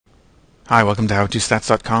Hi, welcome to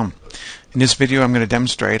howtostats.com. In this video I'm going to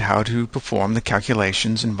demonstrate how to perform the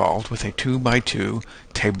calculations involved with a 2x2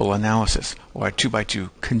 table analysis, or a 2x2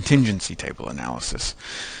 contingency table analysis.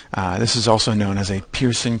 This is also known as a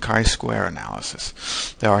Pearson chi-square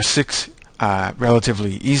analysis. There are 6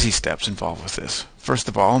 relatively easy steps involved with this. First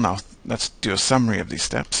of all, now let's do a summary of these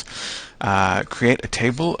steps. Create a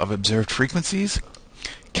table of observed frequencies,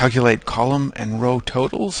 calculate column and row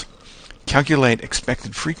totals, calculate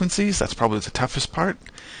expected frequencies, that's probably the toughest part.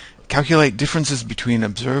 Calculate differences between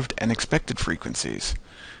observed and expected frequencies.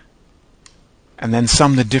 And then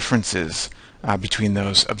sum the differences between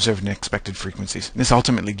those observed and expected frequencies. This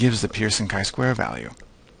ultimately gives the Pearson chi-square value.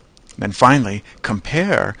 Then finally,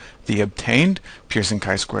 compare the obtained Pearson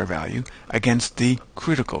chi-square value against the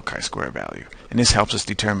critical chi-square value. And this helps us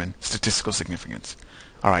determine statistical significance.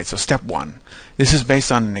 Alright, so step 1. This is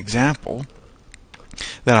based on an example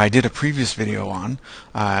that I did a previous video on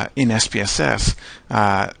in SPSS,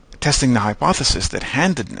 testing the hypothesis that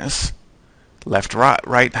handedness,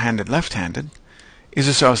 right-handed, left-handed, is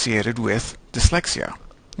associated with dyslexia,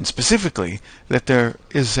 and specifically that there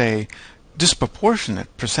is a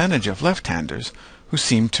disproportionate percentage of left-handers who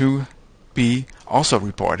seem to be also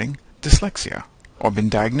reporting dyslexia or been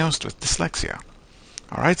diagnosed with dyslexia.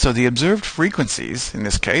 Alright, so the observed frequencies in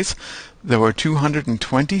this case, there were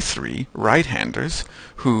 223 right-handers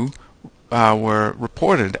who were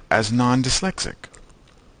reported as non-dyslexic.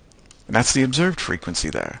 And that's the observed frequency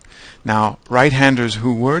there. Now, right-handers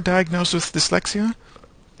who were diagnosed with dyslexia,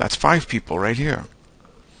 that's 5 people right here.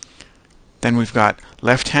 Then we've got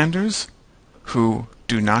left-handers who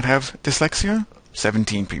do not have dyslexia,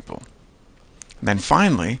 17 people. And then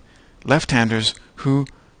finally, left-handers who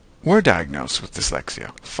were diagnosed with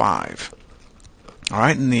dyslexia, 5.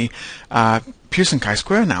 Alright, and the Pearson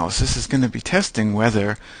chi-square analysis is going to be testing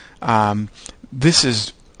whether this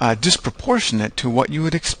is disproportionate to what you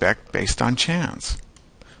would expect based on chance.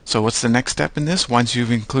 So what's the next step in this? Once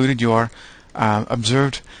you've included your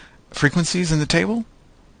observed frequencies in the table,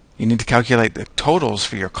 you need to calculate the totals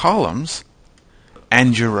for your columns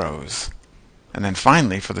and your rows. And then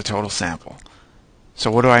finally for the total sample. So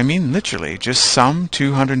what do I mean? Literally, just sum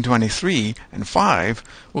 223 and 5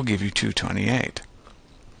 will give you 228.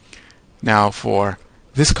 Now for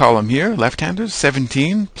this column here, left-handers,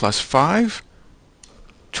 17 plus 5,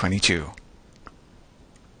 22.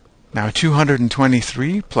 Now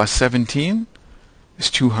 223 plus 17 is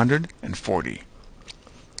 240.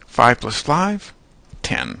 5 plus 5,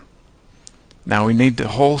 10. Now we need the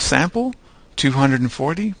whole sample.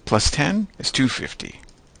 240 plus 10 is 250.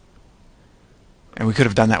 And we could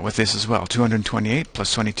have done that with this as well. 228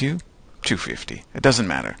 plus 22, 250. It doesn't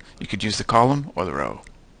matter. You could use the column or the row.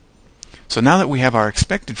 So now that we have our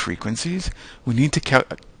expected frequencies, we need to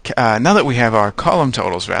now that we have our column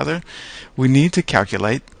totals, rather, we need to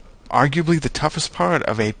calculate arguably the toughest part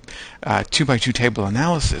of a 2x2 table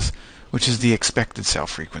analysis, which is the expected cell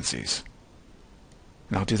frequencies.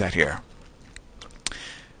 And I'll do that here.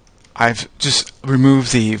 I've just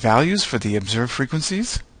removed the values for the observed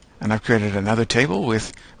frequencies, and I've created another table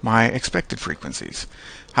with my expected frequencies.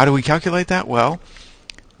 How do we calculate that? Well,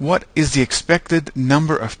 what is the expected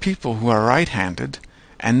number of people who are right-handed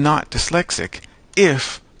and not dyslexic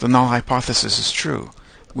if the null hypothesis is true?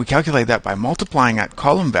 We calculate that by multiplying that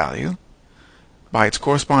column value by its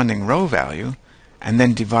corresponding row value and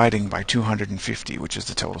then dividing by 250, which is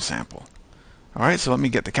the total sample. Alright, so let me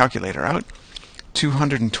get the calculator out.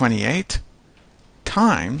 228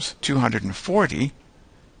 times 240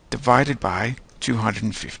 divided by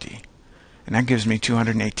 250. And that gives me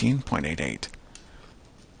 218.88.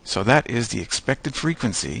 So that is the expected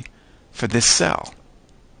frequency for this cell.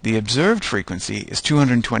 The observed frequency is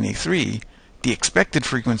 223. The expected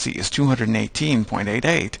frequency is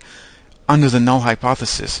 218.88 under the null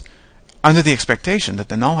hypothesis, under the expectation that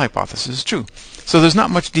the null hypothesis is true. So there's not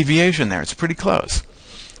much deviation there. It's pretty close.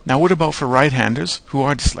 Now what about for right-handers who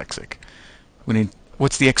are dyslexic?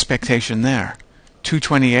 What's the expectation there?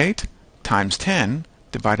 228 times 10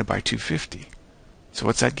 divided by 250. So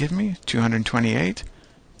what's that give me? 228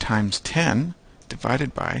 times 10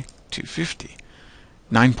 divided by 250.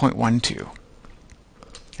 9.12.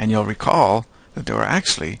 And you'll recall that there were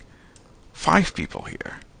actually 5 people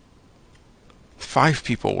here. 5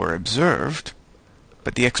 people were observed,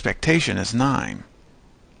 but the expectation is 9.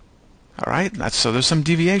 Alright, so there's some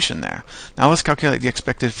deviation there. Now let's calculate the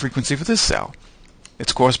expected frequency for this cell.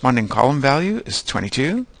 Its corresponding column value is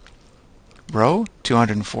 22. Row,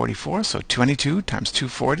 244, so 22 times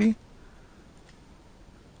 240.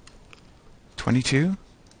 22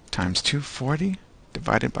 times 240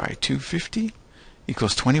 divided by 250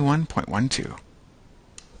 equals 21.12.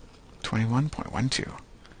 21.12.